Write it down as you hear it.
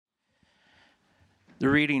The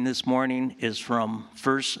reading this morning is from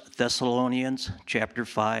 1 Thessalonians chapter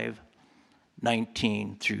 5,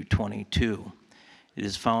 19 through 22. It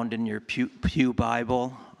is found in your Pew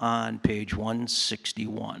Bible on page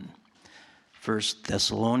 161. 1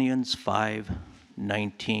 Thessalonians 5,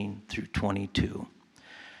 19 through 22.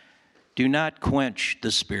 Do not quench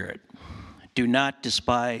the Spirit. Do not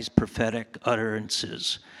despise prophetic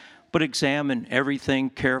utterances, but examine everything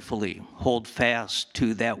carefully. Hold fast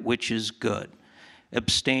to that which is good.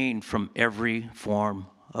 Abstain from every form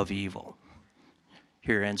of evil.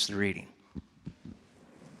 Here ends the reading.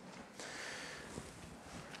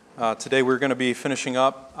 Today we're going to be finishing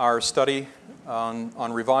up our study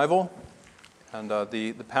on revival. And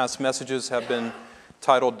the past messages have been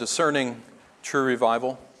titled Discerning True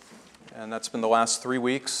Revival. And that's been the last 3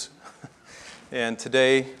 weeks. And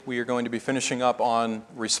today we are going to be finishing up on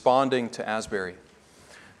responding to Asbury.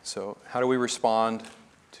 So how do we respond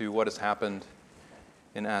to what has happened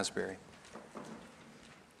in Asbury?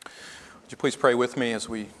 Would you please pray with me as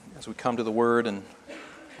we come to the Word and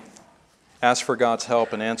ask for God's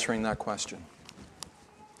help in answering that question.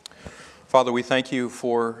 Father, we thank you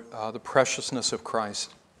for the preciousness of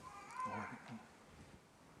Christ.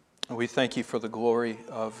 We thank you for the glory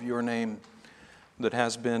of your name that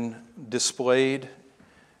has been displayed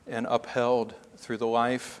and upheld through the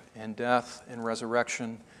life and death and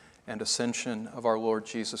resurrection and ascension of our Lord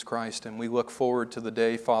Jesus Christ. And we look forward to the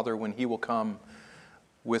day, Father, when he will come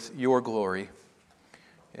with your glory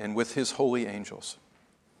and with his holy angels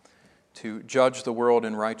to judge the world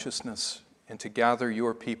in righteousness and to gather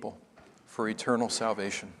your people for eternal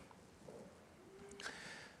salvation.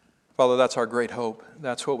 Father, that's our great hope.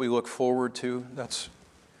 That's what we look forward to. That's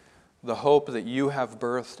the hope that you have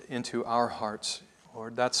birthed into our hearts.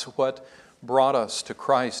 Lord, that's what brought us to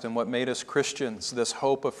Christ and what made us Christians, this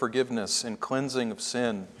hope of forgiveness and cleansing of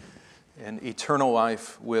sin and eternal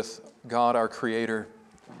life with God our Creator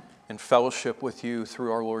and fellowship with you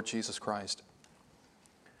through our Lord Jesus Christ.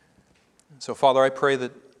 So, Father, I pray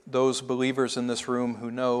that those believers in this room who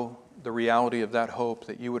know the reality of that hope,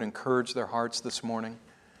 that you would encourage their hearts this morning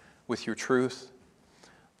with your truth,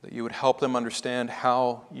 that you would help them understand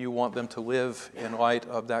how you want them to live in light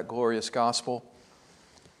of that glorious gospel.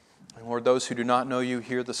 And Lord, those who do not know you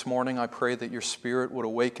here this morning, I pray that your Spirit would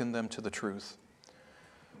awaken them to the truth.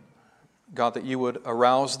 God, that you would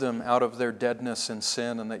arouse them out of their deadness and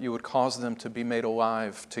sin, and that you would cause them to be made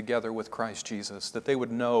alive together with Christ Jesus, that they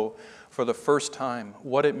would know for the first time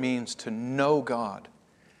what it means to know God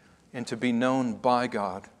and to be known by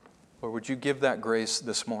God. Lord, would you give that grace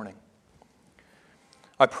this morning?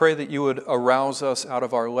 I pray that you would arouse us out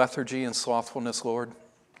of our lethargy and slothfulness, Lord.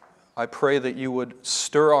 I pray that you would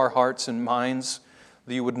stir our hearts and minds,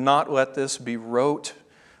 that you would not let this be rote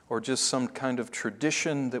or just some kind of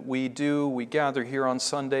tradition that we do. We gather here on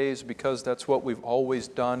Sundays because that's what we've always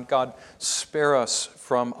done. God, spare us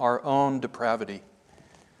from our own depravity.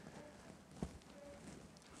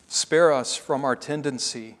 Spare us from our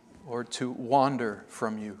tendency, Lord, to wander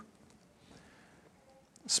from you.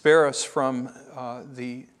 Spare us from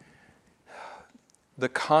the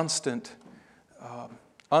constant,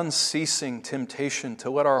 unceasing temptation to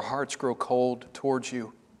let our hearts grow cold towards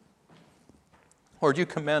you. Lord, you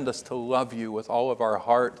command us to love you with all of our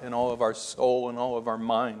heart and all of our soul and all of our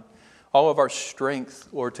mind, all of our strength,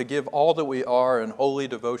 Lord, to give all that we are in holy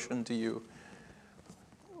devotion to you.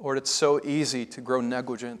 Lord, it's so easy to grow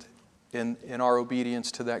negligent in our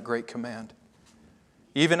obedience to that great command.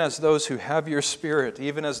 Even as those who have your Spirit,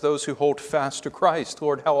 even as those who hold fast to Christ,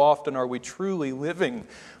 Lord, how often are we truly living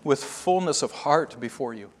with fullness of heart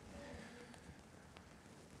before you?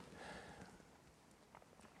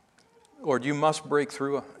 Lord, you must break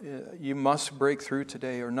through. You must break through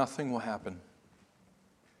today, or nothing will happen.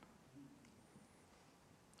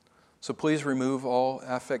 So please remove all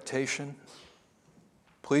affectation.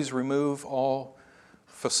 Please remove all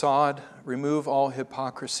facade. Remove all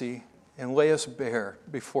hypocrisy. And lay us bare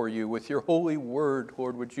before you with your holy word,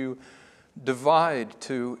 Lord. Would you divide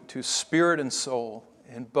to spirit and soul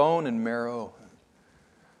and bone and marrow?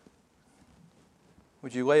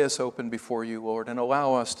 Would you lay us open before you, Lord, and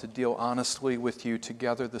allow us to deal honestly with you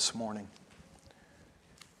together this morning?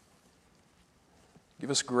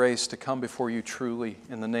 Give us grace to come before you truly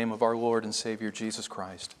in the name of our Lord and Savior, Jesus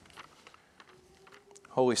Christ.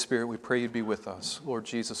 Holy Spirit, we pray you'd be with us. Lord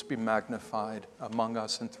Jesus, be magnified among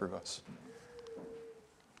us and through us.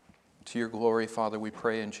 To your glory, Father, we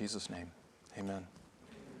pray in Jesus' name. Amen.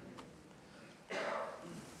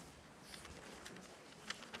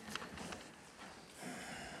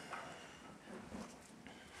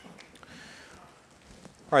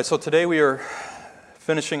 All right, so today we are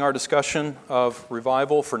finishing our discussion of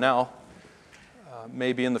revival for now.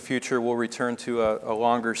 Maybe in the future we'll return to a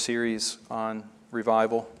longer series on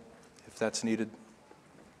revival if that's needed.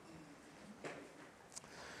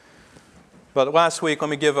 But last week, let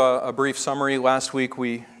me give a brief summary. Last week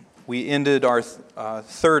we ended our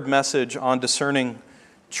third message on discerning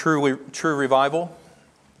true revival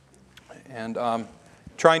and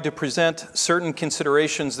trying to present certain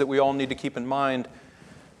considerations that we all need to keep in mind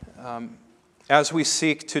as we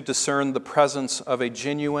seek to discern the presence of a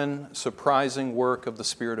genuine, surprising work of the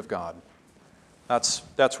Spirit of God.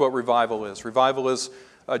 That's what revival is. Revival is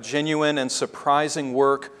a genuine and surprising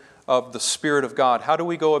work of the Spirit of God. How do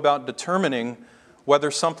we go about determining whether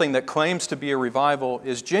something that claims to be a revival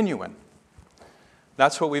is genuine?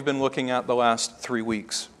 That's what we've been looking at the last 3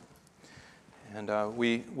 weeks. And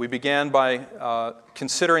we began by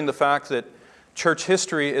considering the fact that church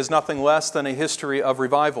history is nothing less than a history of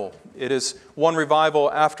revival. It is one revival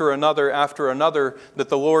after another that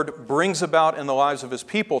the Lord brings about in the lives of His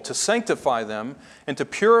people to sanctify them and to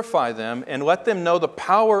purify them and let them know the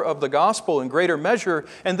power of the gospel in greater measure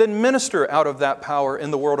and then minister out of that power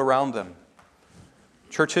in the world around them.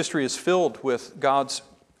 Church history is filled with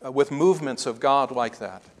with movements of God like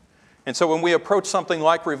that. And so when we approach something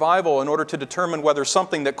like revival in order to determine whether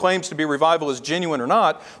something that claims to be revival is genuine or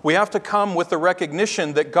not, we have to come with the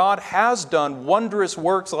recognition that God has done wondrous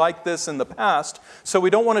works like this in the past, so we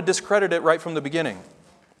don't want to discredit it right from the beginning.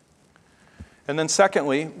 And then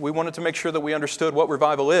secondly, we wanted to make sure that we understood what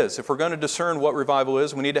revival is. If we're going to discern what revival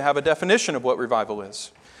is, we need to have a definition of what revival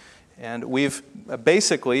is. And we've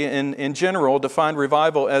basically, in general, defined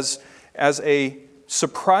revival as a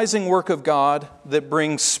surprising work of God that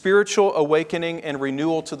brings spiritual awakening and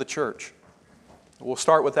renewal to the church. We'll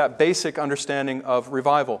start with that basic understanding of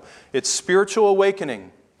revival. It's spiritual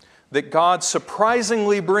awakening that God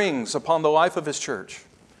surprisingly brings upon the life of His church.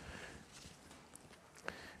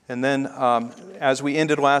 And then, as we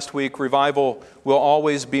ended last week, revival will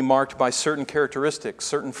always be marked by certain characteristics,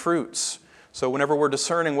 certain fruits. So whenever we're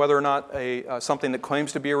discerning whether or not something that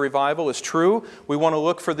claims to be a revival is true, we want to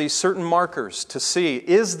look for these certain markers to see,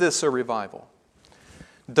 is this a revival?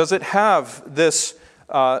 Does it have this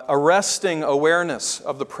arresting awareness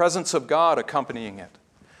of the presence of God accompanying it?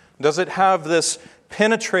 Does it have this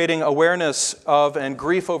penetrating awareness of and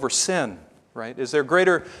grief over sin? Right? Is there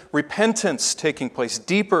greater repentance taking place,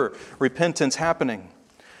 deeper repentance happening?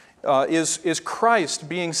 Is Christ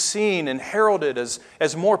being seen and heralded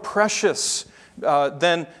as more precious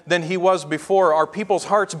than He was before? Are people's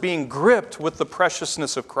hearts being gripped with the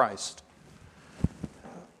preciousness of Christ?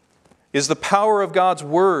 Is the power of God's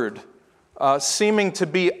Word seeming to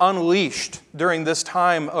be unleashed during this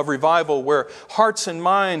time of revival where hearts and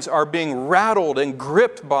minds are being rattled and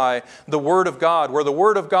gripped by the Word of God, where the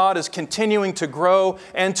Word of God is continuing to grow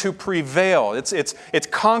and to prevail? It's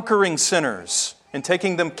conquering sinners and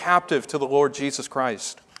taking them captive to the Lord Jesus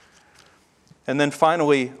Christ. And then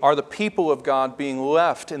finally, are the people of God being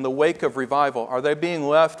left in the wake of revival? Are they being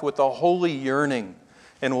left with a holy yearning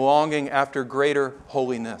and longing after greater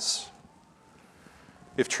holiness?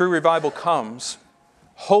 If true revival comes,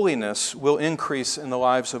 holiness will increase in the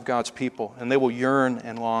lives of God's people, and they will yearn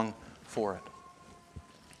and long for it.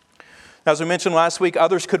 As we mentioned last week,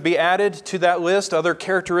 others could be added to that list, other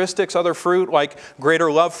characteristics, other fruit like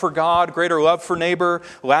greater love for God, greater love for neighbor,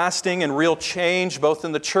 lasting and real change both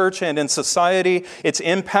in the church and in society, its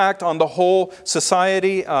impact on the whole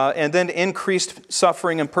society, and then increased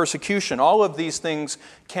suffering and persecution. All of these things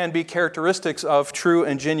can be characteristics of true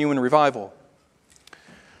and genuine revival.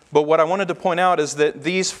 But what I wanted to point out is that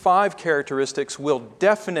these 5 characteristics will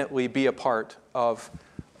definitely be a part of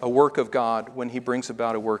a work of God when He brings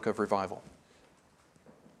about a work of revival.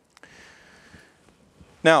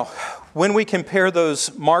 Now, when we compare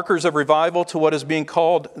those markers of revival to what is being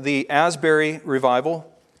called the Asbury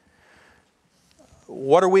revival,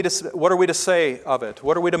 what are we to say of it?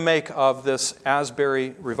 What are we to make of this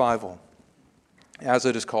Asbury revival, as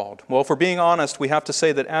it is called? Well, if we're being honest, we have to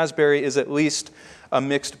say that Asbury is at least a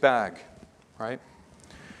mixed bag, right?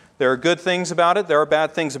 There are good things about it, there are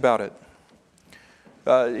bad things about it.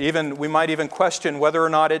 We might even question whether or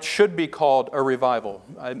not it should be called a revival.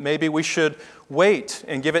 Maybe we should wait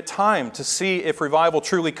and give it time to see if revival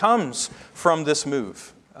truly comes from this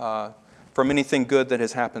move, from anything good that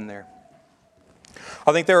has happened there.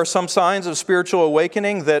 I think there are some signs of spiritual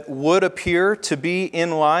awakening that would appear to be in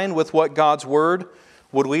line with what God's Word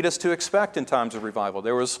would lead us to expect in times of revival.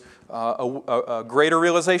 There was a greater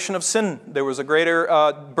realization of sin. There was a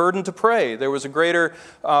greater burden to pray. There was a greater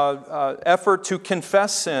effort to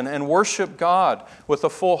confess sin and worship God with a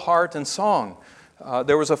full heart and song.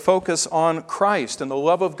 There was a focus on Christ and the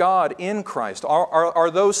love of God in Christ.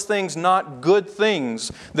 Are those things not good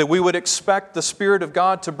things that we would expect the Spirit of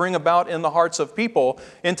God to bring about in the hearts of people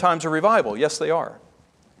in times of revival? Yes, they are.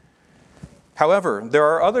 However, there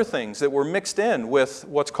are other things that were mixed in with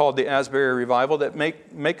what's called the Asbury revival that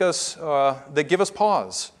that give us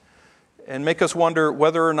pause and make us wonder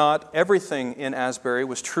whether or not everything in Asbury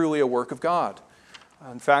was truly a work of God.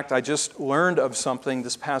 In fact, I just learned of something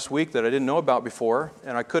this past week that I didn't know about before,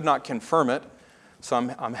 and I could not confirm it. So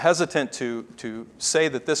I'm hesitant to say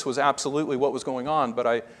that this was absolutely what was going on,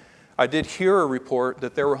 but I did hear a report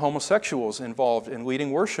that there were homosexuals involved in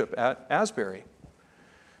leading worship at Asbury.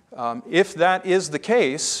 If that is the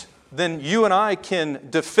case, then you and I can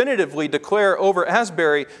definitively declare over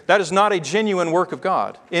Asbury that is not a genuine work of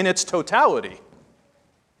God in its totality.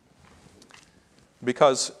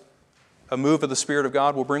 Because a move of the Spirit of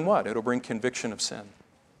God will bring what? It'll bring conviction of sin,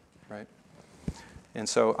 right? And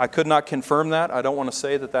so I could not confirm that. I don't want to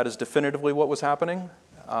say that that is definitively what was happening,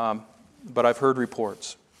 but I've heard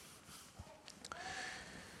reports.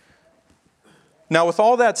 Now, with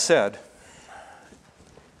all that said,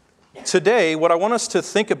 today what I want us to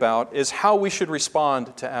think about is how we should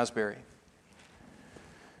respond to Asbury.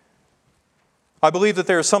 I believe that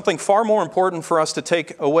there is something far more important for us to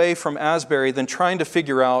take away from Asbury than trying to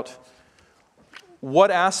figure out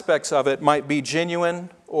what aspects of it might be genuine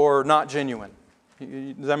or not genuine.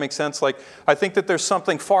 Does that make sense? I think that there's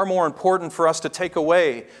something far more important for us to take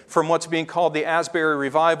away from what's being called the Asbury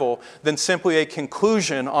revival than simply a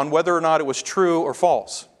conclusion on whether or not it was true or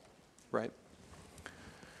false, right?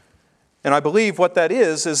 And I believe what that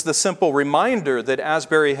is the simple reminder that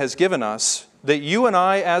Asbury has given us that you and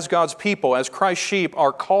I, as God's people, as Christ's sheep,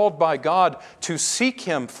 are called by God to seek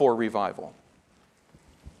Him for revival.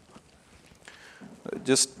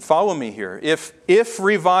 Just follow me here. If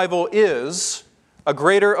revival is a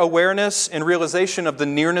greater awareness and realization of the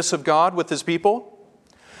nearness of God with His people,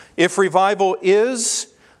 if revival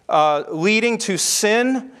is leading to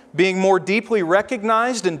sin being more deeply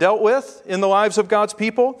recognized and dealt with in the lives of God's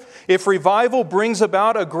people, if revival brings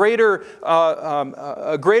about a greater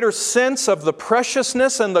sense of the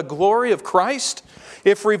preciousness and the glory of Christ,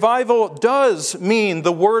 if revival does mean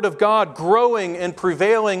the Word of God growing and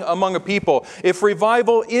prevailing among a people, if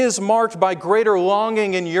revival is marked by greater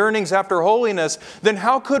longing and yearnings after holiness, then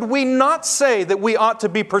how could we not say that we ought to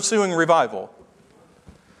be pursuing revival?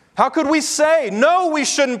 How could we say, no, we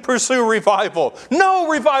shouldn't pursue revival? No,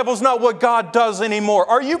 revival's not what God does anymore.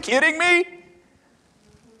 Are you kidding me?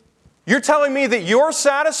 You're telling me that you're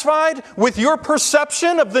satisfied with your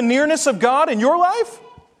perception of the nearness of God in your life?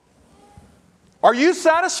 Are you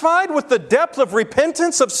satisfied with the depth of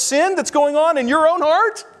repentance of sin that's going on in your own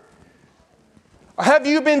heart? Have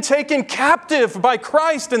you been taken captive by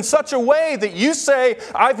Christ in such a way that you say,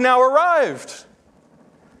 I've now arrived?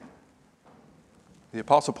 The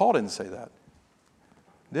Apostle Paul didn't say that,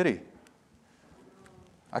 did he?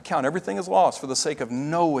 I count everything as loss for the sake of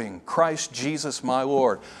knowing Christ Jesus my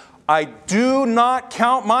Lord. I do not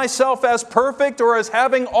count myself as perfect or as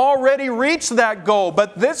having already reached that goal,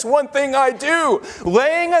 but this one thing I do,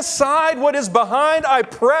 laying aside what is behind, I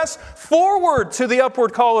press forward to the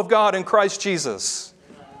upward call of God in Christ Jesus.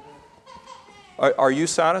 Are you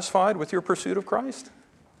satisfied with your pursuit of Christ?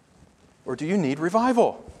 Or do you need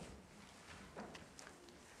revival?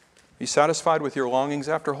 Are you satisfied with your longings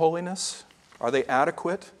after holiness? Are they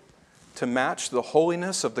adequate to match the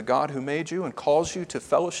holiness of the God who made you and calls you to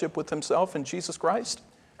fellowship with Himself in Jesus Christ?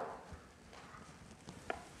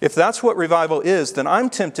 If that's what revival is, then I'm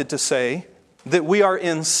tempted to say that we are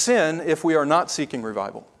in sin if we are not seeking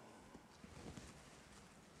revival.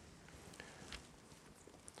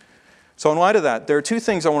 So in light of that, there are two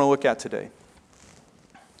things I want to look at today.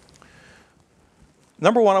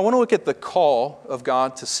 Number one, I want to look at the call of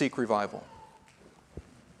God to seek revival.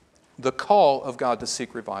 The call of God to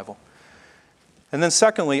seek revival. And then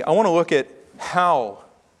secondly, I want to look at how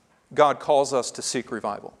God calls us to seek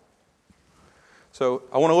revival. So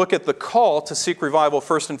I want to look at the call to seek revival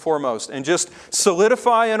first and foremost and just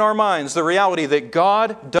solidify in our minds the reality that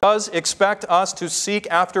God does expect us to seek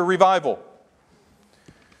after revival.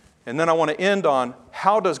 And then I want to end on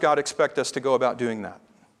how does God expect us to go about doing that?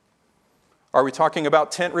 Are we talking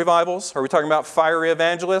about tent revivals? Are we talking about fiery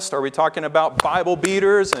evangelists? Are we talking about Bible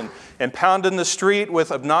beaters and pounding the street with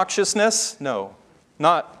obnoxiousness? No,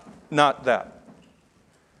 not that.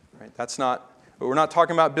 Right? That's not. We're not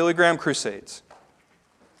talking about Billy Graham crusades.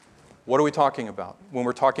 What are we talking about when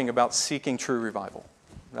we're talking about seeking true revival?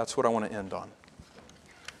 That's what I want to end on.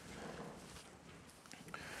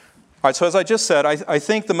 All right, so as I just said, I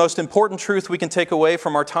think the most important truth we can take away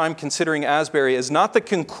from our time considering Asbury is not the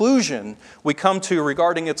conclusion we come to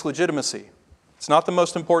regarding its legitimacy. It's not the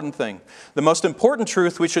most important thing. The most important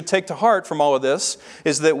truth we should take to heart from all of this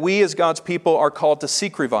is that we as God's people are called to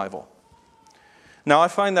seek revival. Now, I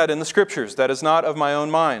find that in the Scriptures. That is not of my own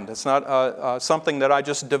mind. It's not something that I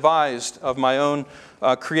just devised of my own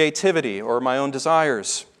creativity or my own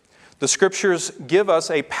desires. The Scriptures give us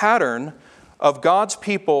a pattern of God's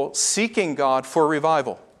people seeking God for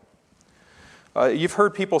revival. You've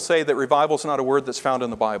heard people say that revival is not a word that's found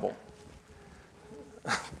in the Bible.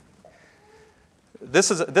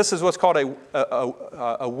 This is what's called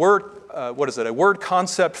a word. What is it? A word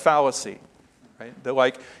concept fallacy. Right? That,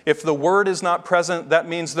 like, if the word is not present, that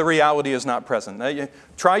means the reality is not present. Now,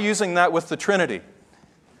 try using that with the Trinity.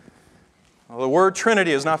 Well, the word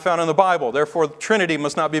Trinity is not found in the Bible, therefore Trinity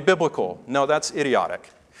must not be biblical. No, that's idiotic.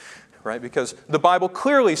 Right? Because the Bible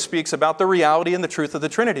clearly speaks about the reality and the truth of the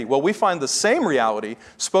Trinity. Well, we find the same reality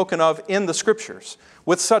spoken of in the Scriptures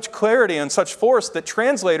with such clarity and such force that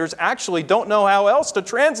translators actually don't know how else to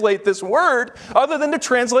translate this word other than to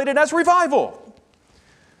translate it as revival.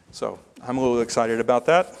 So I'm a little excited about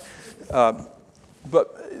that.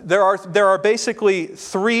 But there are basically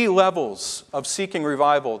three levels of seeking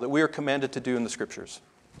revival that we are commanded to do in the Scriptures.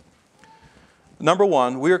 Number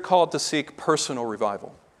one, we are called to seek personal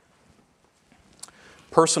revival.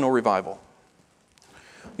 Personal revival.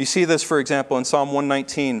 You see this, for example, in Psalm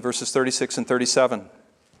 119, verses 36 and 37,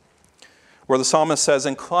 where the psalmist says,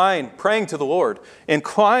 praying to the Lord,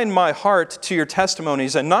 incline my heart to your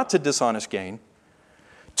testimonies and not to dishonest gain.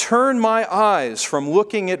 Turn my eyes from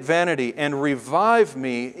looking at vanity and revive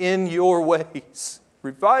me in your ways.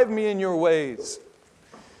 Revive me in your ways.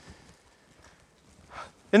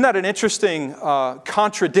 Isn't that an interesting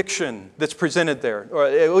contradiction that's presented there, or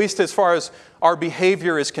at least as far as our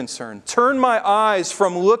behavior is concerned? Turn my eyes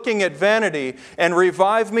from looking at vanity and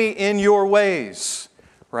revive me in your ways.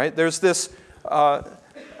 Right? There's this.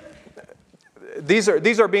 These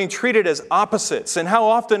are being treated as opposites. And how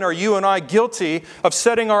often are you and I guilty of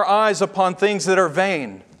setting our eyes upon things that are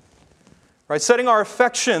vain? Right? Setting our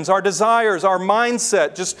affections, our desires, our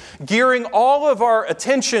mindset, just gearing all of our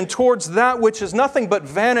attention towards that which is nothing but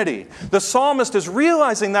vanity. The psalmist is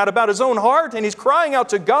realizing that about his own heart, and he's crying out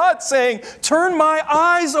to God saying, turn my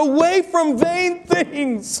eyes away from vain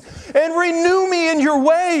things and renew me in your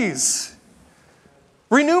ways.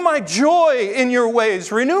 Renew my joy in your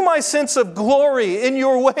ways. Renew my sense of glory in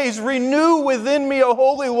your ways. Renew within me a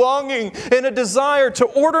holy longing and a desire to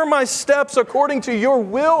order my steps according to your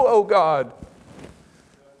will, O God.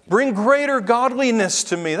 Bring greater godliness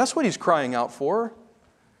to me. That's what he's crying out for.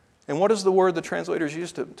 And what is the word the translators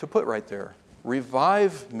used to put right there?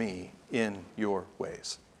 Revive me in your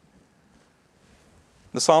ways.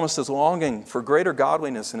 The psalmist is longing for greater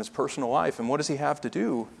godliness in his personal life. And what does he have to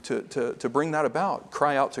do to bring that about?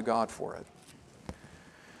 Cry out to God for it.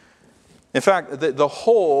 In fact, the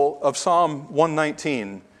whole of Psalm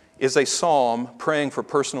 119 is a psalm praying for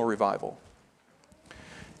personal revival.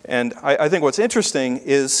 And I think what's interesting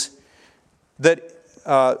is that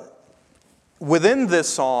within this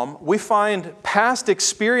psalm, we find past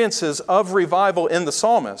experiences of revival in the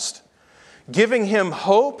psalmist, giving him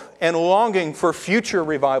hope and longing for future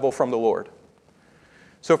revival from the Lord.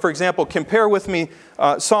 So, for example, compare with me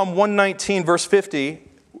Psalm 119, verse 50,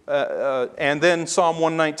 and then Psalm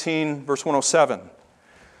 119, verse 107.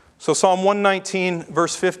 So Psalm 119,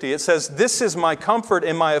 verse 50, it says, this is my comfort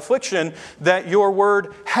in my affliction, that your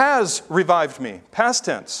word has revived me. Past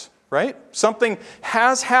tense, right? Something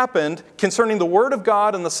has happened concerning the word of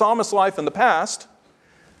God and the psalmist's life in the past.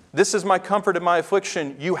 This is my comfort in my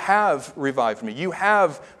affliction. You have revived me. You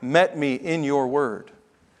have met me in your word.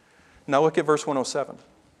 Now look at verse 107.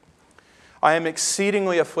 I am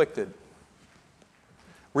exceedingly afflicted.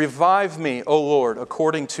 Revive me, O Lord,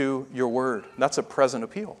 according to your word. That's a present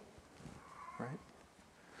appeal. Right?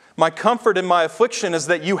 My comfort in my affliction is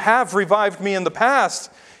that you have revived me in the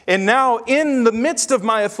past. And now in the midst of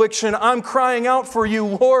my affliction, I'm crying out for you,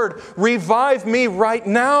 Lord, revive me right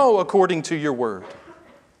now according to your word.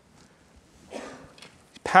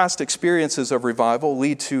 Past experiences of revival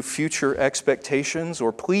lead to future expectations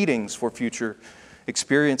or pleadings for future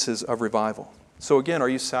experiences of revival. So again, are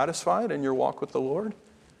you satisfied in your walk with the Lord?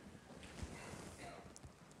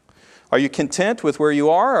 Are you content with where you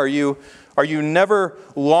are? Are you never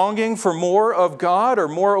longing for more of God or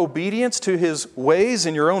more obedience to His ways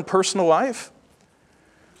in your own personal life?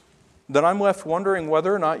 Then I'm left wondering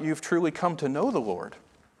whether or not you've truly come to know the Lord,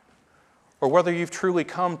 or whether you've truly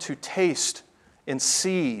come to taste and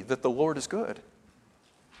see that the Lord is good.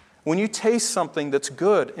 when you taste something that's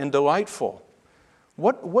good and delightful,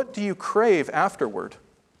 what do you crave afterward?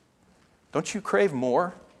 Don't you crave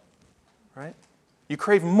more? Right? You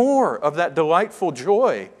crave more of that delightful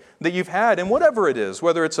joy that you've had in whatever it is,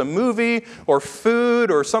 whether it's a movie or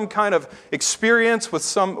food or some kind of experience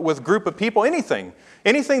with a group of people, anything.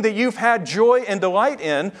 Anything that you've had joy and delight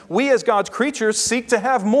in, we as God's creatures seek to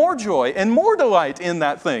have more joy and more delight in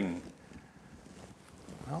that thing.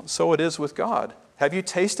 Well, so it is with God. Have you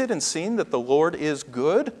tasted and seen that the Lord is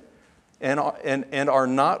good and are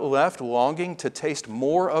not left longing to taste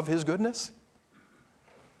more of His goodness?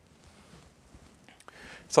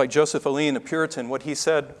 It's like Joseph Alleine, a Puritan, what he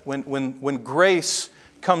said, when grace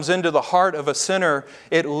comes into the heart of a sinner,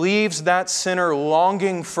 it leaves that sinner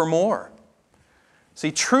longing for more. See,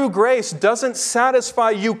 true grace doesn't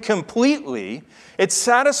satisfy you completely. It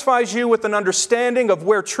satisfies you with an understanding of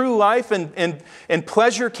where true life and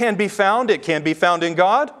pleasure can be found. It can be found in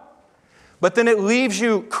God. But then it leaves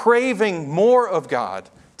you craving more of God,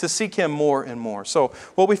 to seek Him more and more. So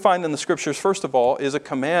what we find in the Scriptures, first of all, is a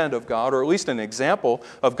command of God, or at least an example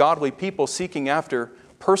of godly people seeking after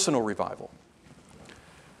personal revival.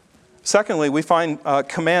 Secondly, we find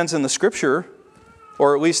commands in the Scripture,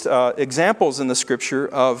 or at least examples in the Scripture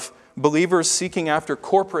of believers seeking after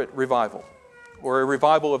corporate revival, or a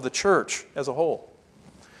revival of the church as a whole.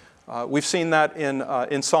 We've seen that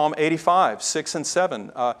in Psalm 85, 6 and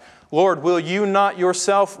 7. Lord, will you not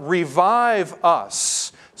yourself revive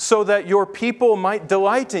us so that your people might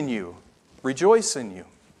delight in you, rejoice in you?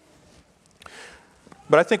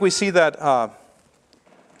 But I think we see that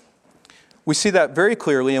very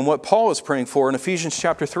clearly in what Paul is praying for in Ephesians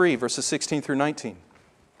chapter 3, verses 16 through 19.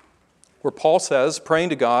 Where Paul says, praying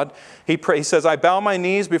to God, he says, I bow my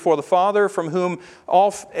knees before the Father, from whom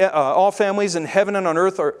all families in heaven and on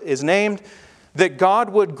earth is named, that God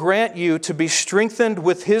would grant you to be strengthened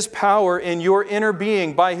with His power in your inner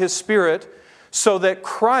being by His Spirit, so that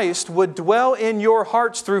Christ would dwell in your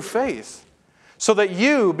hearts through faith, so that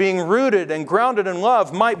you, being rooted and grounded in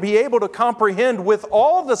love, might be able to comprehend with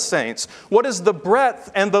all the saints what is the breadth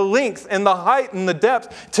and the length and the height and the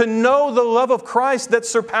depth, to know the love of Christ that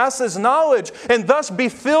surpasses knowledge, and thus be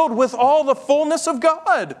filled with all the fullness of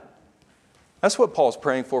God. That's what Paul's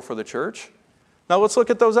praying for the church. Now let's look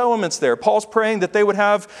at those elements there. Paul's praying that they would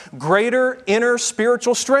have greater inner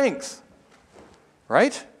spiritual strength.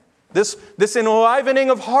 Right? This enlivening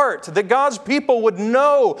of heart, that God's people would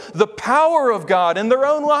know the power of God in their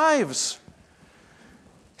own lives.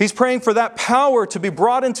 He's praying for that power to be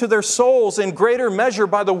brought into their souls in greater measure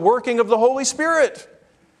by the working of the Holy Spirit,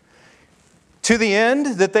 to the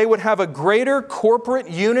end that they would have a greater corporate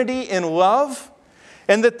unity in love,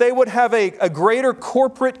 and that they would have a greater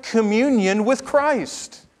corporate communion with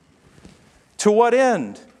Christ. To what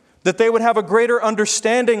end? That they would have a greater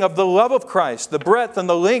understanding of the love of Christ, the breadth and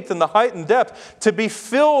the length and the height and depth, to be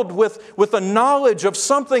filled with a knowledge of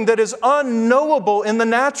something that is unknowable in the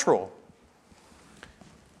natural.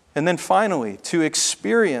 And then finally, to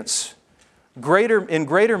experience in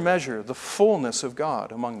greater measure the fullness of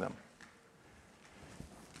God among them.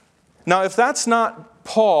 Now, if that's not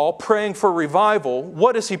Paul praying for revival,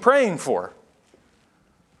 what is he praying for?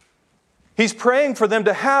 He's praying for them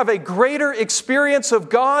to have a greater experience of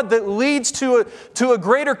God that leads to a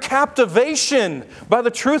greater captivation by the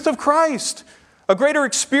truth of Christ. A greater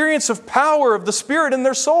experience of power of the Spirit in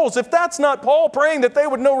their souls. If that's not Paul praying that they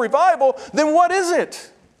would know revival, then what is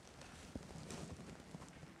it?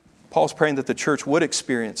 Paul's praying that the church would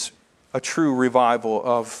experience a true revival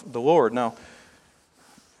of the Lord. Now,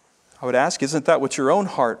 I would ask, isn't that what your own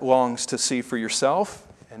heart longs to see for yourself?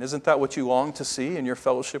 And isn't that what you long to see in your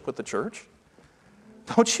fellowship with the church?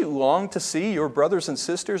 Don't you long to see your brothers and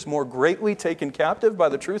sisters more greatly taken captive by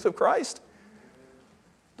the truth of Christ?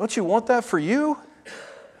 Don't you want that for you?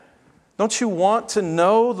 Don't you want to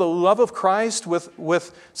know the love of Christ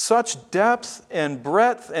with such depth and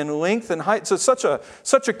breadth and length and height? So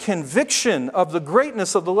such a conviction of the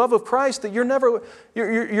greatness of the love of Christ that you're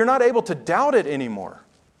not able to doubt it anymore.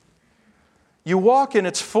 You walk in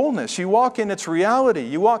its fullness. You walk in its reality.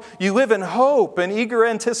 You live in hope and eager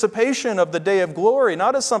anticipation of the day of glory,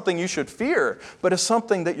 not as something you should fear, but as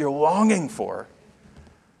something that you're longing for.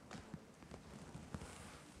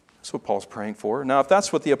 That's what Paul's praying for. Now, if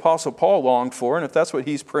that's what the Apostle Paul longed for, and if that's what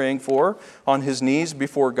he's praying for on his knees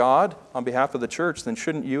before God on behalf of the church, then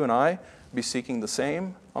shouldn't you and I be seeking the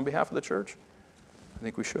same on behalf of the church? I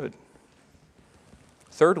think we should.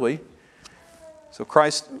 Thirdly, so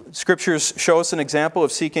Scriptures show us an example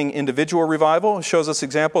of seeking individual revival. It shows us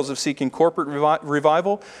examples of seeking corporate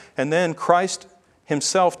revival. And then Christ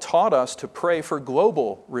Himself taught us to pray for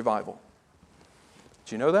global revival.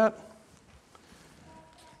 Do you know that?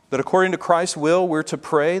 That according to Christ's will, we're to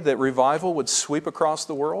pray that revival would sweep across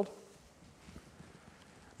the world?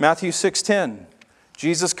 Matthew 6:10,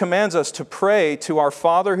 Jesus commands us to pray to our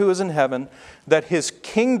Father who is in heaven that His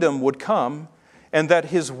kingdom would come and that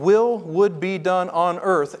His will would be done on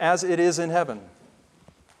earth as it is in heaven.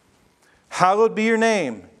 Hallowed be your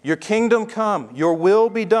name, your kingdom come, your will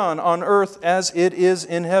be done on earth as it is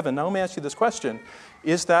in heaven. Now let me ask you this question.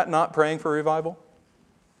 Is that not praying for revival?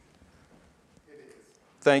 It is.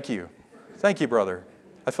 Thank you. Thank you, brother.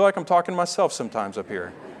 I feel like I'm talking to myself sometimes up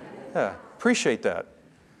here. Yeah, appreciate that.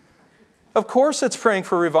 Of course it's praying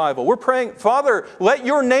for revival. We're praying, Father, let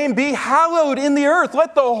your name be hallowed in the earth.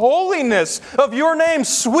 Let the holiness of your name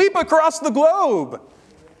sweep across the globe.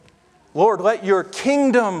 Lord, let your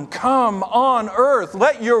kingdom come on earth.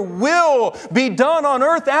 Let your will be done on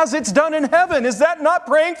earth as it's done in heaven. Is that not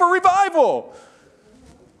praying for revival?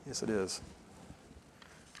 Yes, it is.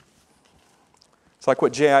 It's like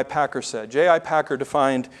what J.I. Packer said. J.I. Packer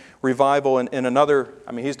defined revival in another,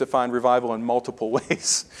 he's defined revival in multiple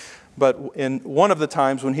ways. But in one of the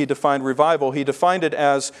times when he defined revival, he defined it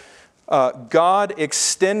as God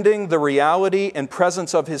extending the reality and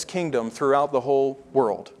presence of His kingdom throughout the whole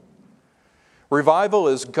world. Revival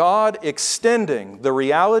is God extending the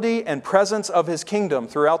reality and presence of His kingdom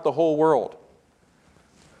throughout the whole world.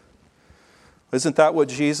 Isn't that what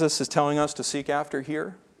Jesus is telling us to seek after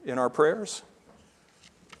here in our prayers?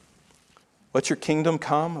 Let your kingdom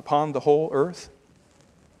come upon the whole earth.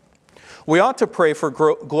 We ought to pray for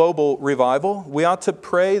global revival. We ought to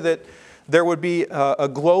pray that there would be a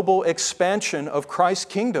global expansion of Christ's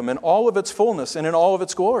kingdom in all of its fullness and in all of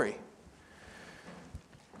its glory.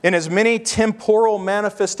 In as many temporal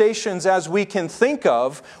manifestations as we can think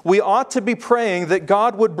of, we ought to be praying that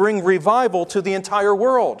God would bring revival to the entire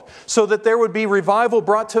world, so that there would be revival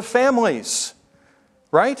brought to families,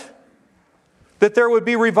 right? That there would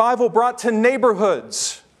be revival brought to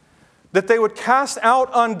neighborhoods, that they would cast out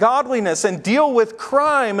ungodliness and deal with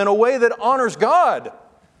crime in a way that honors God.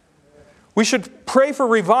 We should pray for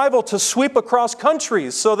revival to sweep across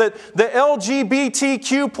countries so that the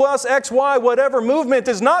LGBTQ plus XY whatever movement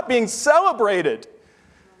is not being celebrated.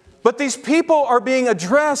 But these people are being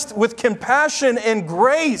addressed with compassion and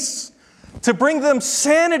grace to bring them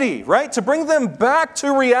sanity, right? To bring them back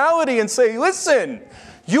to reality and say, listen,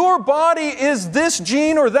 your body is this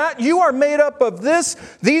gene or that. You are made up of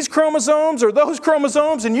these chromosomes or those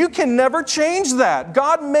chromosomes, and you can never change that.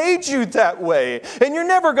 God made you that way. And you're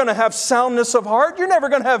never going to have soundness of heart. You're never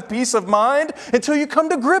going to have peace of mind until you come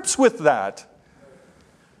to grips with that.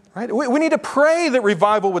 Right? We need to pray that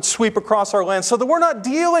revival would sweep across our land so that we're not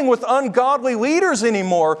dealing with ungodly leaders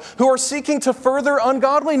anymore who are seeking to further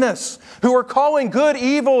ungodliness, who are calling good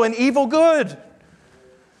evil and evil good.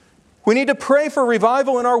 We need to pray for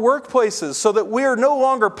revival in our workplaces so that we are no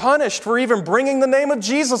longer punished for even bringing the name of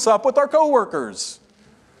Jesus up with our coworkers.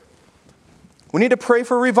 We need to pray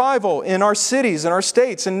for revival in our cities, in our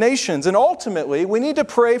states, and nations. And ultimately, we need to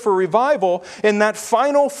pray for revival in that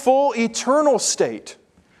final, full, eternal state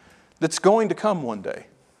that's going to come one day.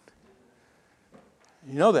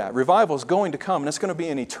 You know that. Revival is going to come, and it's going to be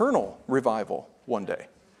an eternal revival one day.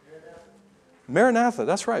 Maranatha,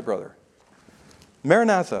 that's right, brother.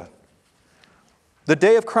 Maranatha. The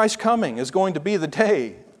day of Christ's coming is going to be the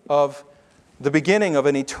day of the beginning of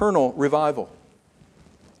an eternal revival.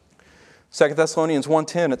 2 Thessalonians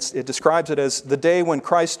 1:10, it describes it as the day when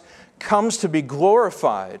Christ comes to be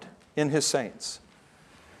glorified in His saints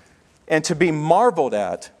and to be marveled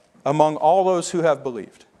at among all those who have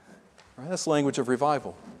believed. Right? That's the language of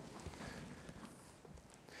revival.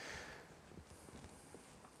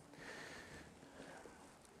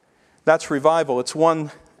 That's revival. It's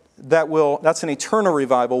one that's an eternal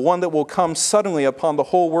revival, one that will come suddenly upon the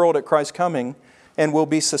whole world at Christ's coming and will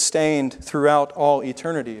be sustained throughout all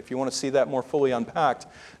eternity. If you want to see that more fully unpacked,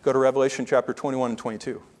 go to Revelation chapter 21 and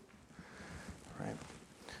 22. Right.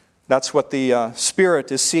 That's what the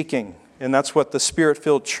Spirit is seeking, and that's what the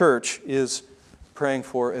Spirit-filled church is praying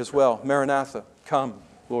for as well. Maranatha, come,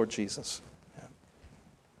 Lord Jesus.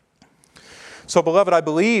 So, beloved, I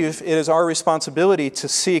believe it is our responsibility to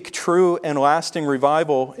seek true and lasting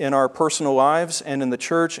revival in our personal lives and in the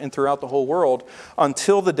church and throughout the whole world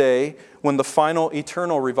until the day when the final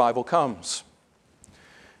eternal revival comes.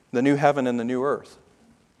 The new heaven and the new earth.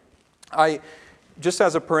 Just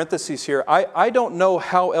as a parenthesis here, I don't know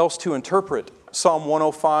how else to interpret Psalm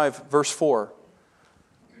 105, verse 4,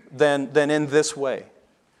 than in this way.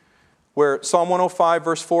 Where Psalm 105,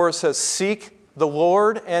 verse 4 says, "Seek the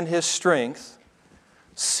Lord and His strength.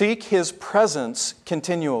 Seek His presence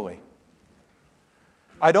continually."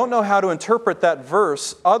 I don't know how to interpret that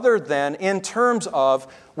verse other than in terms of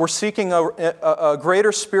we're seeking a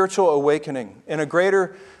greater spiritual awakening and a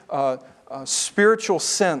greater spiritual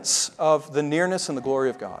sense of the nearness and the glory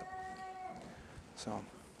of God. So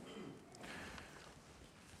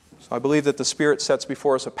I believe that the Spirit sets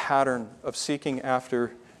before us a pattern of seeking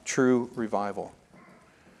after true revival.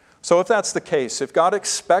 So if that's the case, if God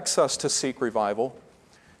expects us to seek revival,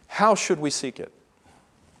 how should we seek it?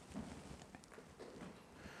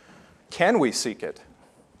 Can we seek it?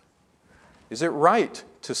 Is it right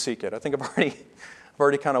to seek it? I think I've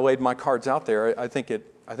already kind of laid my cards out there. I think it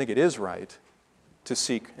is right to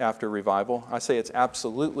seek after revival. I say it's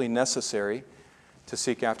absolutely necessary to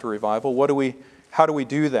seek after revival. How do we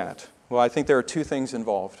do that? Well, I think there are two things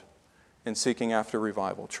involved in seeking after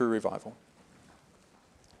revival, true revival.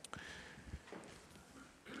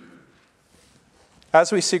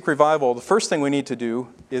 As we seek revival, the first thing we need to do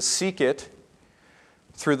is seek it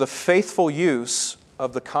through the faithful use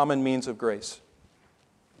of the common means of grace.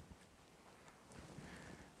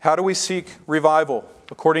 How do we seek revival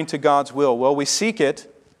according to God's will? Well, we seek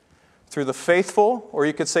it through the faithful, or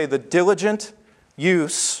you could say the diligent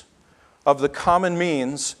use of the common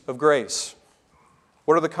means of grace.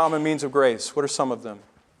 What are the common means of grace? What are some of them?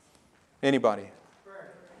 Anybody?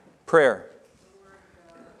 Prayer.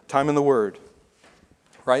 Time in the Word.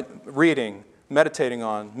 Right? Reading, meditating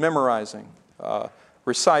on, memorizing,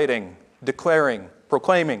 reciting, declaring,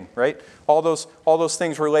 proclaiming, right? All those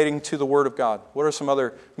things relating to the Word of God. What are some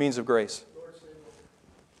other means of grace?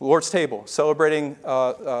 Lord's table, celebrating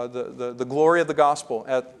the glory of the gospel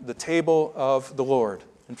at the table of the Lord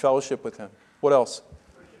in fellowship with Him. What else?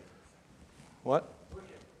 What?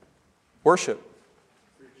 Worship.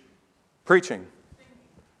 Preaching.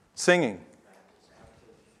 Singing.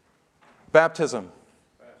 Baptism.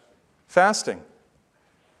 Fasting.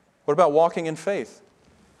 What about walking in faith?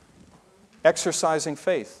 Exercising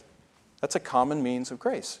faith. That's a common means of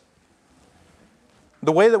grace.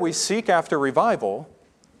 The way that we seek after revival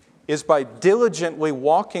is by diligently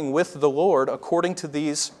walking with the Lord according to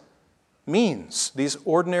these means, these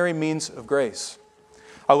ordinary means of grace.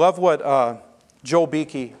 I love what Joel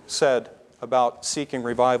Beakey said about seeking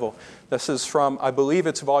revival. This is from, I believe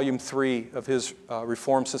it's volume 3 of his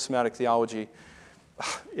Reformed Systematic Theology.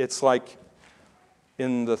 It's like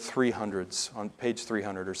in the 300s, on page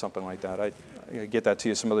 300 or something like that. I get that to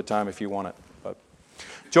you some other time if you want it. But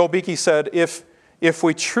Joel Beakey said, if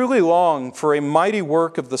we truly long for a mighty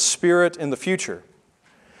work of the Spirit in the future,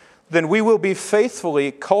 then we will be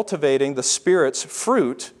faithfully cultivating the Spirit's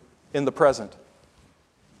fruit in the present.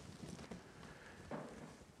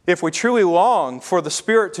 If we truly long for the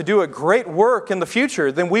Spirit to do a great work in the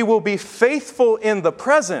future, then we will be faithful in the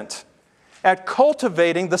present at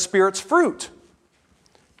cultivating the Spirit's fruit.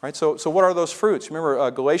 Right? So what are those fruits? Remember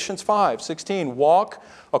Galatians 5:16, walk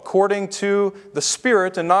according to the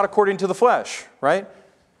Spirit and not according to the flesh. Right?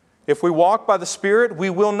 If we walk by the Spirit, we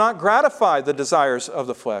will not gratify the desires of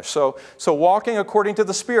the flesh. So walking according to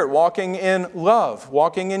the Spirit, walking in love,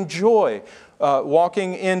 walking in joy,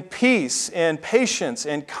 walking in peace and patience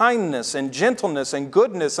and kindness and gentleness and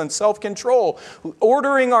goodness and self-control,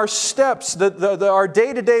 ordering our steps, our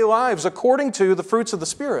day-to-day lives according to the fruits of the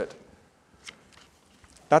Spirit.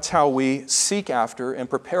 That's how we seek after and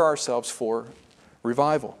prepare ourselves for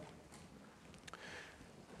revival.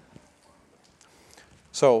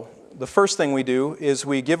 So, the first thing we do is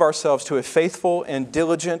we give ourselves to a faithful and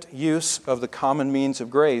diligent use of the common means of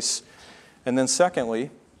grace. And then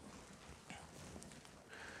secondly,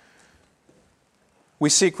 we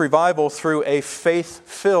seek revival through a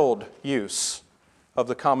faith-filled use of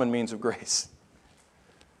the common means of grace.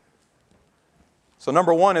 So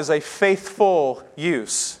number one is a faithful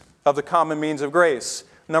use of the common means of grace.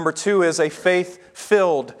 Number two is a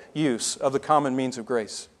faith-filled use of the common means of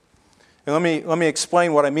grace. And let me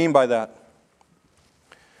explain what I mean by that.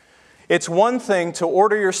 It's one thing to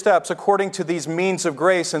order your steps according to these means of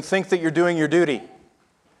grace and think that you're doing your duty.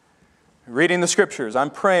 Reading the Scriptures,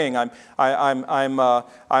 I'm praying, I'm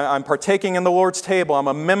partaking in the Lord's table, I'm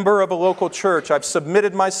a member of a local church, I've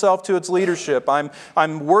submitted myself to its leadership,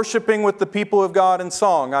 I'm worshiping with the people of God in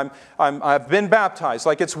song, I've been baptized.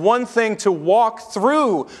 Like, it's one thing to walk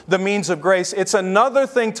through the means of grace, it's another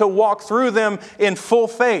thing to walk through them in full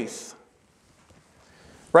faith.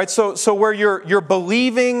 Right, so where you're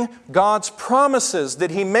believing God's promises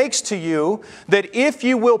that He makes to you, that if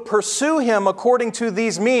you will pursue Him according to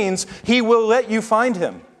these means, He will let you find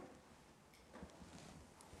Him.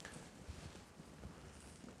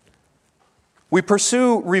 We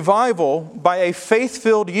pursue revival by a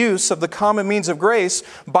faith-filled use of the common means of grace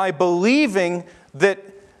by believing that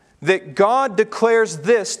that God declares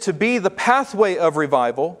this to be the pathway of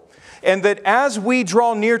revival, and that as we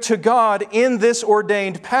draw near to God in this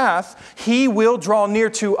ordained path, He will draw near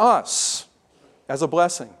to us as a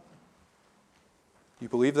blessing. You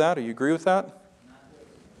believe that? Or you agree with that?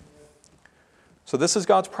 So this is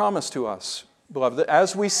God's promise to us, beloved, that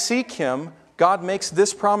as we seek Him, God makes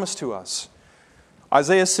this promise to us.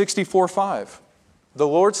 Isaiah 64:5. The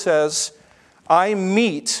Lord says, I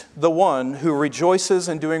meet the one who rejoices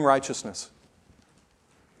in doing righteousness.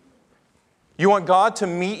 You want God to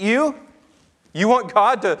meet you? You want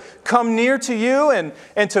God to come near to you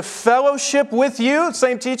and to fellowship with you?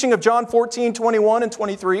 Same teaching of John 14:21 and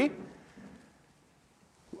 23.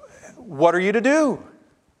 What are you to do?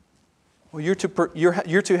 Well,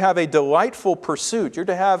 you're to have a delightful pursuit. You're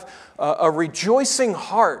to have a rejoicing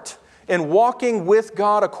heart in walking with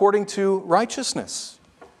God according to righteousness.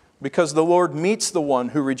 Because the Lord meets the one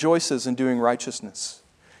who rejoices in doing righteousness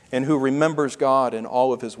and who remembers God in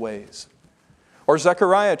all of His ways. Or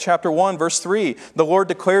Zechariah chapter 1, verse 3, the Lord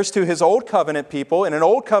declares to His old covenant people, in an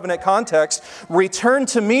old covenant context, return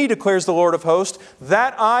to me, declares the Lord of hosts,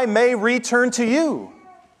 that I may return to you.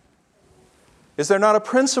 Is there not a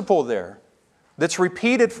principle there that's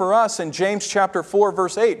repeated for us in James chapter 4,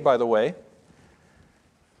 verse 8, by the way?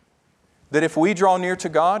 That if we draw near to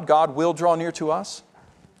God, God will draw near to us?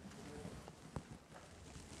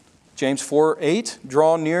 James 4:8,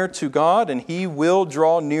 draw near to God and He will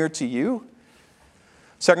draw near to you.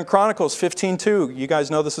 2 Chronicles 15:2, you guys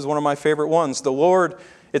know this is one of my favorite ones.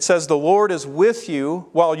 It says, the Lord is with you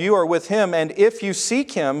while you are with Him, and if you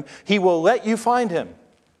seek Him, He will let you find Him.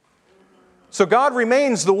 So God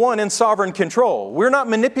remains the one in sovereign control. We're not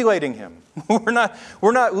manipulating Him. We're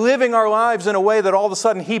not living our lives in a way that all of a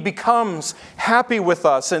sudden He becomes happy with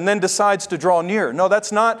us and then decides to draw near. No,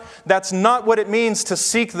 that's not what it means to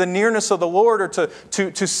seek the nearness of the Lord or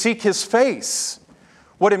to seek His face.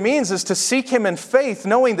 What it means is to seek Him in faith,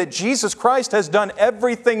 knowing that Jesus Christ has done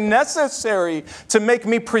everything necessary to make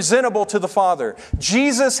me presentable to the Father.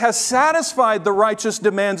 Jesus has satisfied the righteous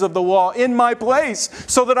demands of the law in my place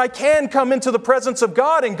so that I can come into the presence of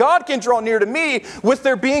God and God can draw near to me with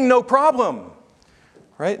there being no problem.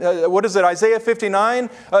 Right? What is it? Isaiah 59.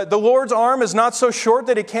 The Lord's arm is not so short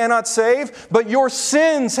that He cannot save, but your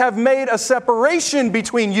sins have made a separation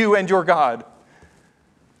between you and your God.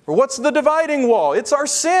 What's the dividing wall? It's our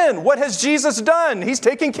sin. What has Jesus done? He's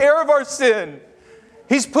taken care of our sin.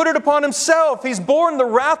 He's put it upon Himself. He's borne the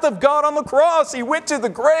wrath of God on the cross. He went to the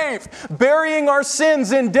grave, burying our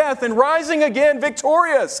sins in death and rising again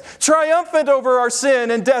victorious, triumphant over our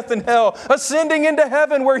sin and death and hell, ascending into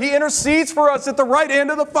heaven where He intercedes for us at the right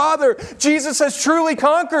hand of the Father. Jesus has truly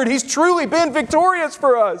conquered. He's truly been victorious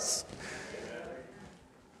for us.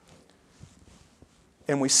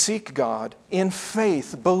 And we seek God in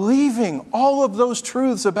faith, believing all of those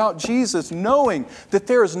truths about Jesus, knowing that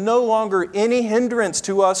there is no longer any hindrance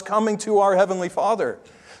to us coming to our Heavenly Father.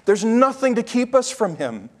 There's nothing to keep us from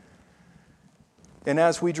Him. And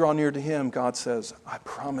as we draw near to Him, God says, I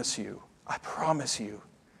promise you,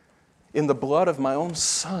 in the blood of my own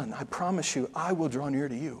Son, I promise you, I will draw near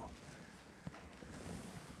to you.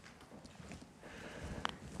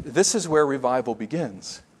 This is where revival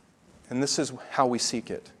begins. And this is how we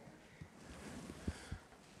seek it.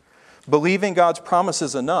 Believing God's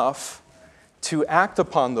promises enough to act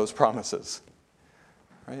upon those promises.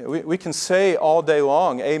 Right? We can say all day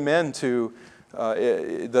long, amen, to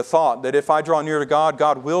the thought that if I draw near to God,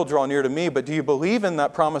 God will draw near to me. But do you believe in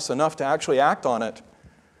that promise enough to actually act on it?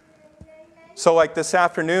 So like this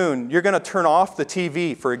afternoon, you're going to turn off the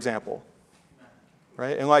TV, for example.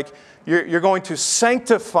 Right? And like you're going to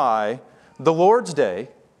sanctify the Lord's Day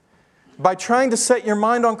by trying to set your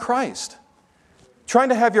mind on Christ, trying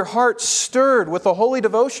to have your heart stirred with a holy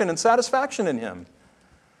devotion and satisfaction in Him.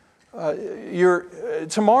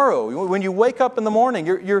 Tomorrow, when you wake up in the morning,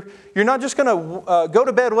 you're not just going to go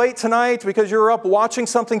to bed late tonight because you're up watching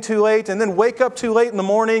something too late and then wake up too late in the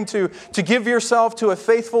morning to give yourself to a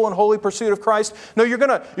faithful and holy pursuit of Christ. No, you're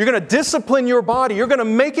going to discipline your body. You're going to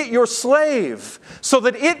make it your slave so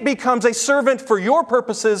that it becomes a servant for your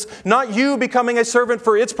purposes, not you becoming a servant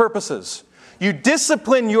for its purposes. You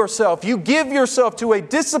discipline yourself. You give yourself to a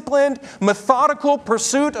disciplined, methodical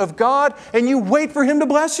pursuit of God, and you wait for Him to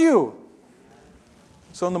bless you.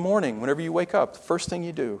 So in the morning, whenever you wake up, the first thing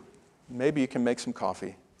you do, maybe you can make some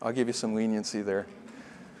coffee. I'll give you some leniency there.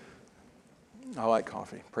 I like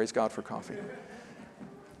coffee. Praise God for coffee.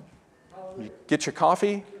 You get your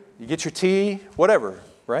coffee, you get your tea, whatever,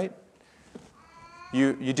 right?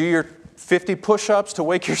 You do your 50 push-ups to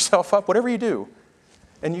wake yourself up, whatever you do.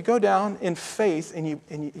 And you go down in faith and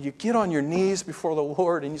you get on your knees before the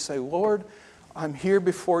Lord and you say, Lord, I'm here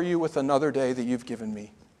before you with another day that you've given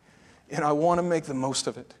me. And I want to make the most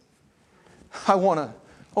of it. I want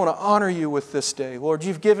to honor you with this day. Lord,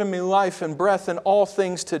 you've given me life and breath and all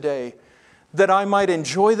things today, that I might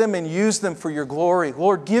enjoy them and use them for your glory.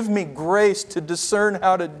 Lord, give me grace to discern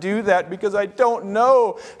how to do that, because I don't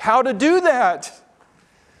know how to do that.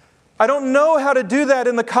 I don't know how to do that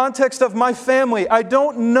in the context of my family. I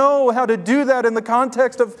don't know how to do that in the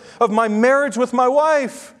context of my marriage with my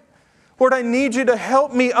wife. Lord, I need you to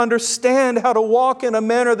help me understand how to walk in a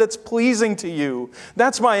manner that's pleasing to you.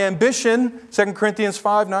 That's my ambition, 2 Corinthians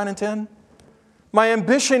 5, 9 and 10. My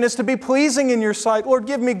ambition is to be pleasing in your sight. Lord,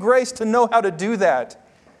 give me grace to know how to do that.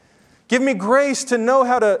 Give me grace to know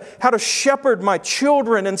how to shepherd my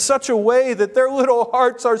children in such a way that their little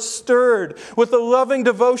hearts are stirred with a loving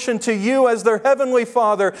devotion to you as their heavenly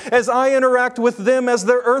Father, as I interact with them as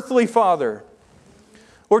their earthly Father.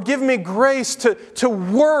 Lord, give me grace to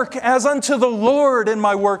work as unto the Lord in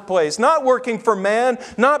my workplace, not working for man,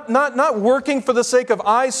 not working for the sake of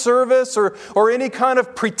eye service or any kind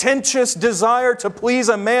of pretentious desire to please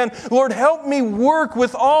a man. Lord, help me work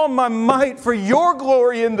with all my might for your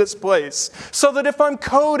glory in this place, so that if I'm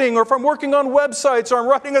coding or if I'm working on websites or I'm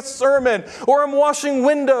writing a sermon or I'm washing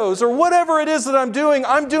windows or whatever it is that I'm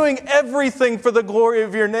doing everything for the glory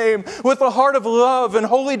of your name with a heart of love and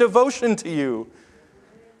holy devotion to you.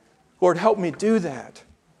 Lord, help me do that.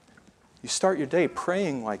 You start your day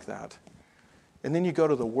praying like that. And then you go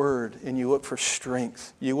to the Word and you look for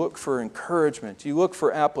strength. You look for encouragement. You look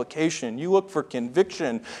for application. You look for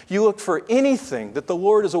conviction. You look for anything that the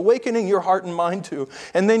Lord is awakening your heart and mind to.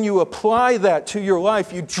 And then you apply that to your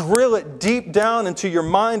life. You drill it deep down into your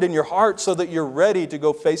mind and your heart so that you're ready to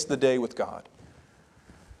go face the day with God.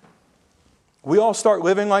 We all start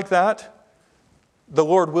living like that, the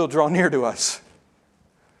Lord will draw near to us.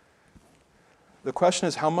 The question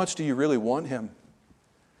is, how much do you really want Him?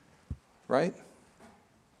 Right?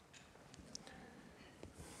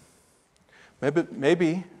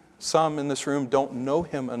 Maybe some in this room don't know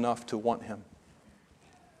Him enough to want Him.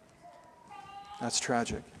 That's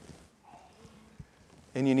tragic.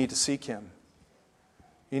 And you need to seek Him.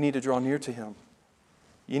 You need to draw near to Him.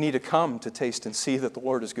 You need to come to taste and see that the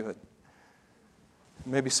Lord is good.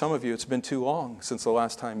 Maybe some of you, it's been too long since the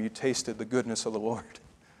last time you tasted the goodness of the Lord.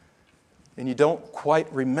 And you don't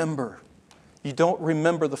quite remember. You don't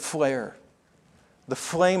remember the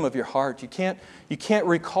flame of your heart. You can't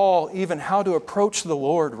recall even how to approach the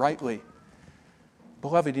Lord rightly.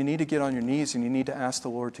 Beloved, you need to get on your knees and you need to ask the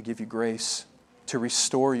Lord to give you grace, to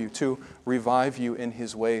restore you, to revive you in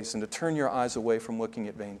His ways, and to turn your eyes away from looking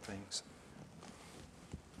at vain things.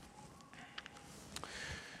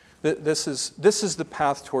 This is the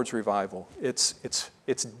path towards revival. It's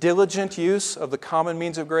diligent use of the common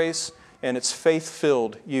means of grace, and it's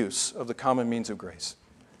faith-filled use of the common means of grace.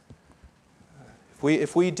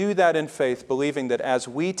 If we do that in faith, believing that as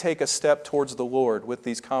we take a step towards the Lord with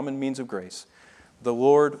these common means of grace, the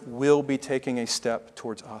Lord will be taking a step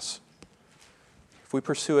towards us. If we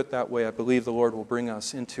pursue it that way, I believe the Lord will bring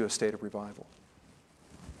us into a state of revival.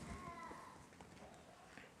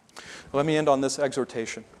 Let me end on this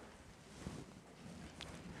exhortation.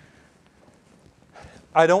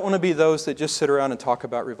 I don't want to be those that just sit around and talk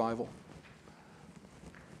about revival.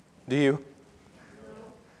 Do you?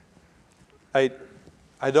 I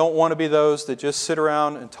don't want to be those that just sit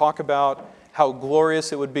around and talk about how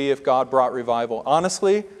glorious it would be if God brought revival.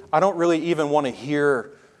 Honestly, I don't really even want to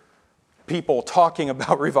hear people talking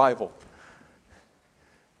about revival.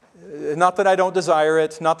 Not that I don't desire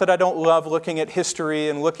it, not that I don't love looking at history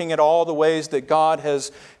and looking at all the ways that God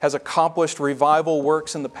has accomplished revival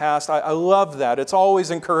works in the past. I love that. It's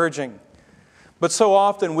always encouraging. But so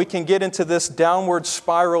often we can get into this downward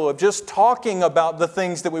spiral of just talking about the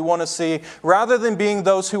things that we want to see rather than being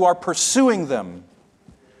those who are pursuing them.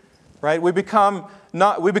 Right? We become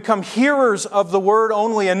hearers of the word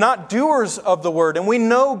only and not doers of the word. And we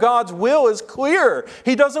know God's will is clear.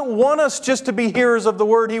 He doesn't want us just to be hearers of the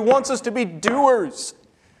word. He wants us to be doers.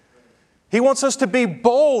 He wants us to be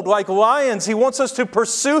bold like lions. He wants us to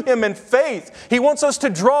pursue Him in faith. He wants us to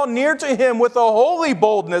draw near to Him with a holy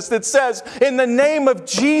boldness that says, in the name of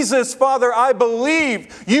Jesus, Father, I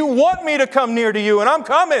believe you want me to come near to you, and I'm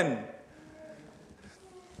coming.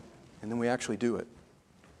 And then we actually do it.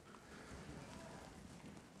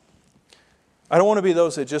 I don't want to be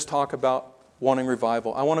those that just talk about wanting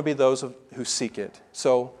revival. I want to be those who seek it.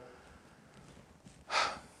 So,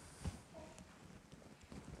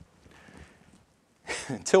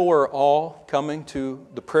 until we're all coming to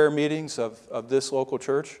the prayer meetings of this local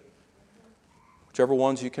church, whichever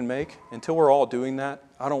ones you can make. Until we're all doing that,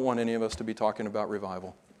 I don't want any of us to be talking about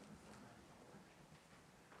revival.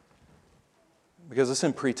 Because it's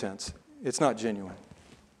in pretense. It's not genuine.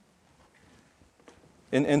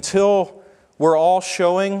 And until we're all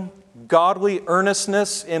showing godly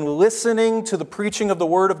earnestness in listening to the preaching of the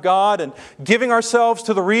Word of God and giving ourselves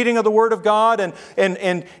to the reading of the Word of God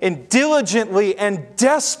and diligently and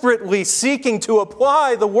desperately seeking to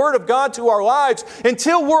apply the Word of God to our lives,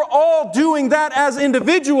 until we're all doing that as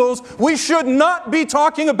individuals, we should not be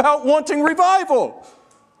talking about wanting revival.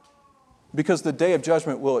 Because the day of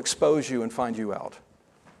judgment will expose you and find you out.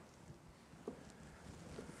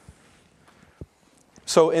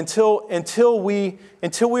 So until we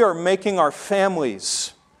are making our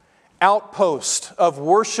families outposts of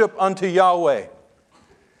worship unto Yahweh,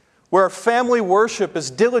 where family worship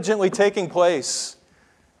is diligently taking place,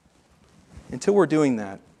 until we're doing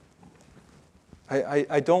that,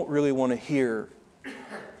 I don't really want to hear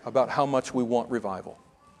about how much we want revival.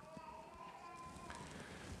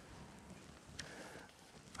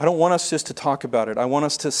 I don't want us just to talk about it. I want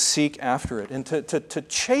us to seek after it and to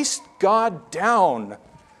chase God down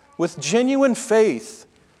with genuine faith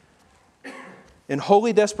in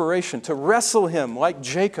holy desperation, to wrestle Him like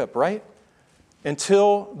Jacob, right?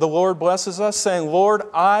 Until the Lord blesses us, saying, Lord,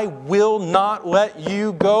 I will not let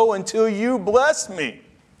you go until you bless me.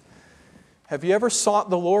 Have you ever sought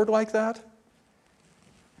the Lord like that?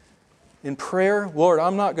 In prayer, Lord,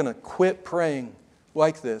 I'm not going to quit praying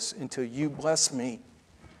like this until you bless me.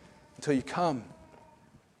 Until you come.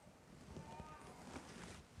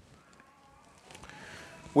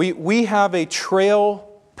 We have a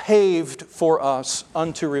trail paved for us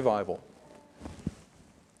unto revival.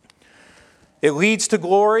 It leads to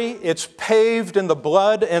glory. It's paved in the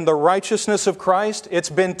blood and the righteousness of Christ. It's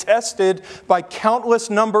been tested by countless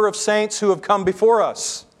number of saints who have come before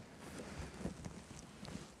us.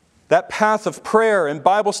 That path of prayer and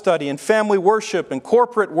Bible study and family worship and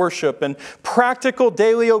corporate worship and practical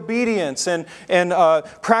daily obedience and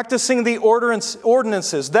practicing the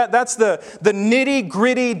ordinances. That's the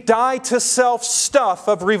nitty-gritty, die-to-self stuff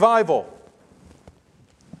of revival.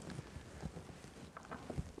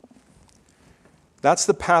 That's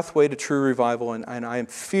the pathway to true revival, and I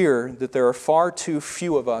fear that there are far too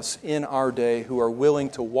few of us in our day who are willing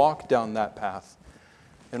to walk down that path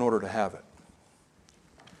in order to have it.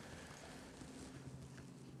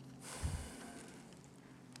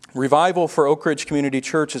 Revival for Oak Ridge Community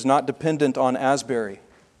Church is not dependent on Asbury.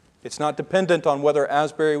 It's not dependent on whether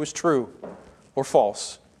Asbury was true or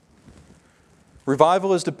false.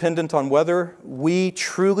 Revival is dependent on whether we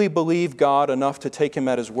truly believe God enough to take Him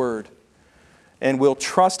at His word and will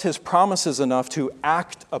trust His promises enough to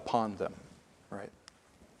act upon them. Right?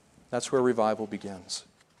 That's where revival begins.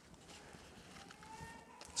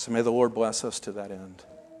 So may the Lord bless us to that end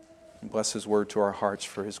and bless His word to our hearts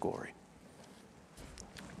for His glory.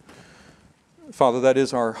 Father, that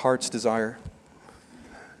is our heart's desire.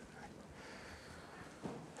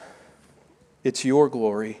 It's your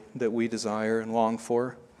glory that we desire and long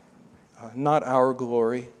for, not our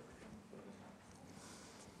glory.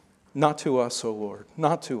 Not to us, O Lord,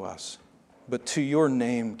 not to us, but to your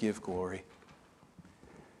name give glory.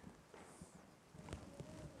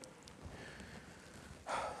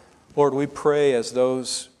 Lord, we pray as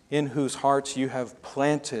those in whose hearts you have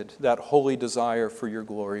planted that holy desire for your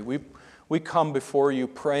glory. We come before you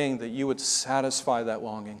praying that you would satisfy that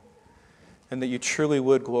longing and that you truly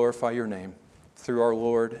would glorify your name through our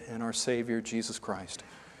Lord and our Savior, Jesus Christ.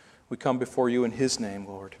 We come before you in His name,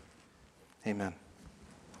 Lord. Amen.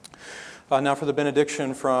 Now for the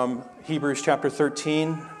benediction from Hebrews chapter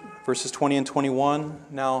 13, verses 20 and 21.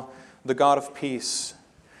 Now the God of peace,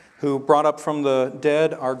 who brought up from the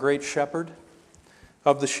dead our great shepherd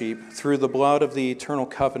of the sheep through the blood of the eternal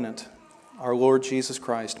covenant, our Lord Jesus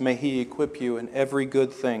Christ, may He equip you in every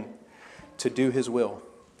good thing to do His will,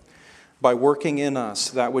 by working in us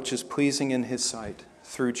that which is pleasing in His sight,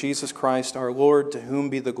 through Jesus Christ our Lord, to whom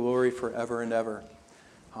be the glory forever and ever.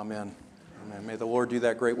 Amen. Amen. May the Lord do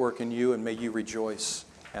that great work in you, and may you rejoice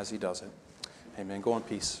as He does it. Amen. Go in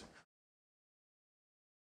peace.